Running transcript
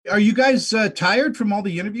Are you guys tired from all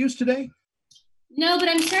the interviews today? No, but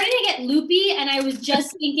I'm starting to get loopy, and I was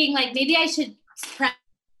just thinking like maybe I should practice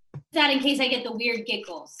that in case I get the weird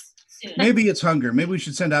giggles soon. Maybe it's hunger. Maybe we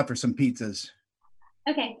should send out for some pizzas.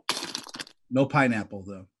 Okay. No pineapple,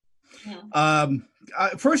 though. No.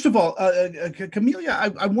 First of all, Camelia,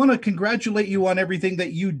 I want to congratulate you on everything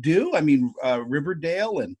that you do. I mean,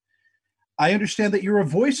 Riverdale, and I understand that you're a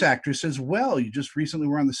voice actress as well. You just recently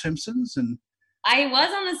were on The Simpsons, and I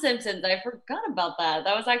was on The Simpsons. I forgot about that.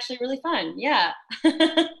 That was actually really fun. Yeah.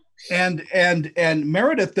 and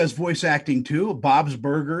Meredith does voice acting too, Bob's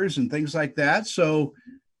Burgers and things like that. So,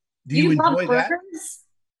 do You you do Bob's enjoy that? Burgers?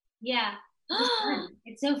 Yeah. It's fun.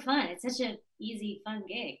 It's so fun. It's such an easy, fun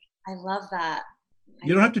gig. I love that.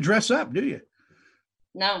 You don't have to dress up, do you?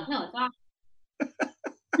 No. No, it's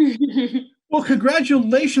awesome. Well,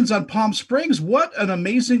 congratulations on Palm Springs. What an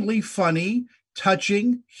amazingly funny,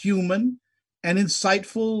 touching, human, and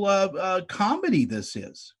insightful comedy this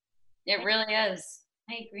is. It really is.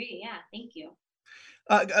 I agree. Yeah. Thank you.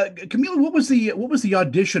 Camila, what was the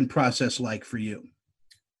audition process like for you?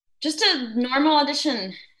 Just a normal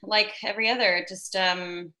audition, like every other. Just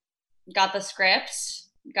got the script,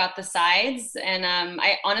 got the sides, and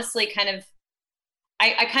I honestly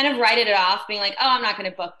I kind of write it off, being like, oh, I'm not going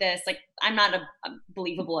to book this. Like, I'm not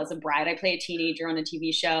believable as a bride. I play a teenager on a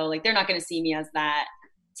TV show. Like, they're not going to see me as that.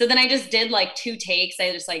 So then I just did like 2 takes.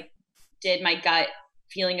 I just like did my gut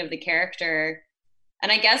feeling of the character.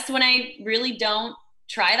 And I guess when I really don't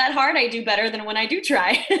try that hard, I do better than when I do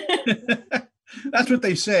try. That's what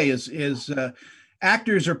they say is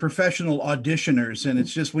actors are professional auditioners, and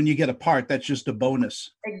it's just when you get a part, that's just a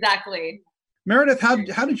bonus. Exactly. Meredith, how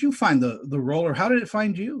did you find the role, or how did it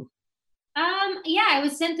find you? Yeah, I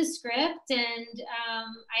was sent the script, and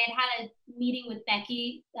I had a meeting with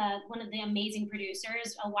Becky, one of the amazing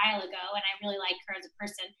producers, a while ago, and I really liked her as a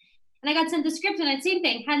person. And I got sent the script, and I same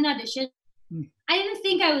thing, had an audition. I didn't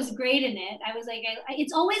think I was great in it. I was like,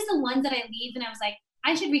 it's always the ones that I leave, and I was like,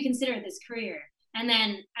 I should reconsider this career. And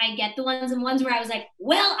then I get the ones where I was like,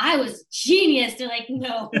 well, I was genius. They're like,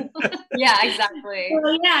 no. Yeah, exactly.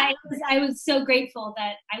 So yeah, I was so grateful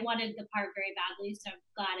that I wanted the part very badly. So I'm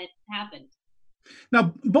glad it happened.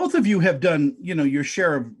 Now, both of you have done, your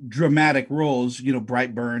share of dramatic roles,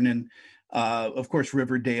 Brightburn and, of course,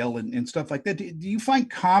 Riverdale and stuff like that. Do you find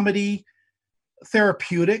comedy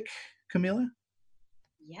therapeutic, Camila?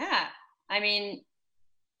 Yeah. I mean,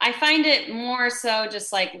 I find it more so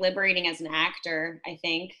just like liberating as an actor, I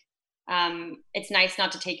think. It's nice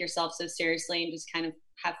not to take yourself so seriously and just kind of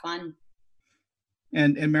have fun.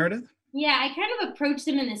 And Meredith? Yeah, I kind of approach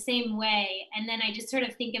them in the same way. And then I just sort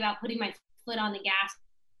of think about putting my foot on the gas,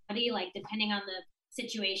 like depending on the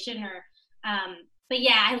situation or, but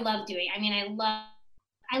yeah, I love doing,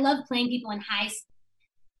 I love playing people in high school,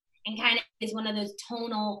 and kind of is one of those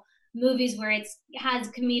tonal movies where it has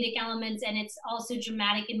comedic elements and it's also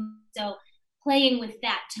dramatic. And so playing with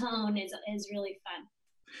that tone is really fun.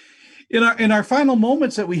 In our final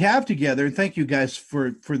moments that we have together, and thank you guys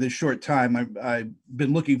for this short time. I've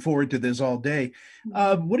been looking forward to this all day.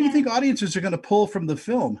 What do you think audiences are going to pull from the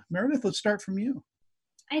film? Meredith, let's start from you.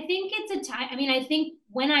 I think it's a time. I think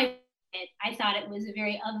when I thought it was a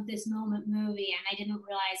very of this moment movie, and I didn't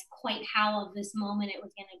realize quite how of this moment it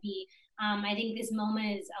was going to be. I think this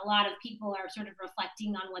moment is a lot of people are sort of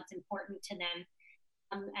reflecting on what's important to them.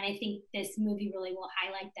 And I think this movie really will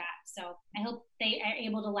highlight that. So I hope they are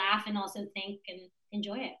able to laugh and also think and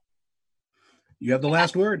enjoy it. You have the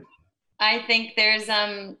last word. I think there's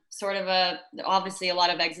sort of obviously a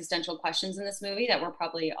lot of existential questions in this movie that we're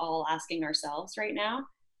probably all asking ourselves right now.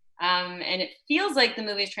 And it feels like the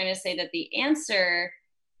movie is trying to say that the answer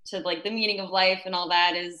to like the meaning of life and all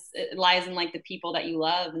that it lies in like the people that you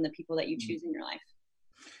love and the people that you choose in your life.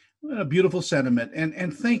 A beautiful sentiment,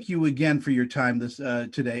 and thank you again for your time this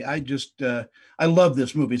today. I love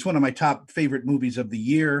this movie. It's one of my top favorite movies of the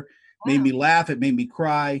year. Wow. Made me laugh. It made me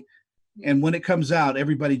cry. And when it comes out,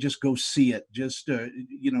 everybody just go see it. Just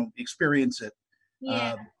experience it.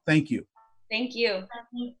 Yeah. Thank you. Thank you.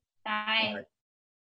 Bye.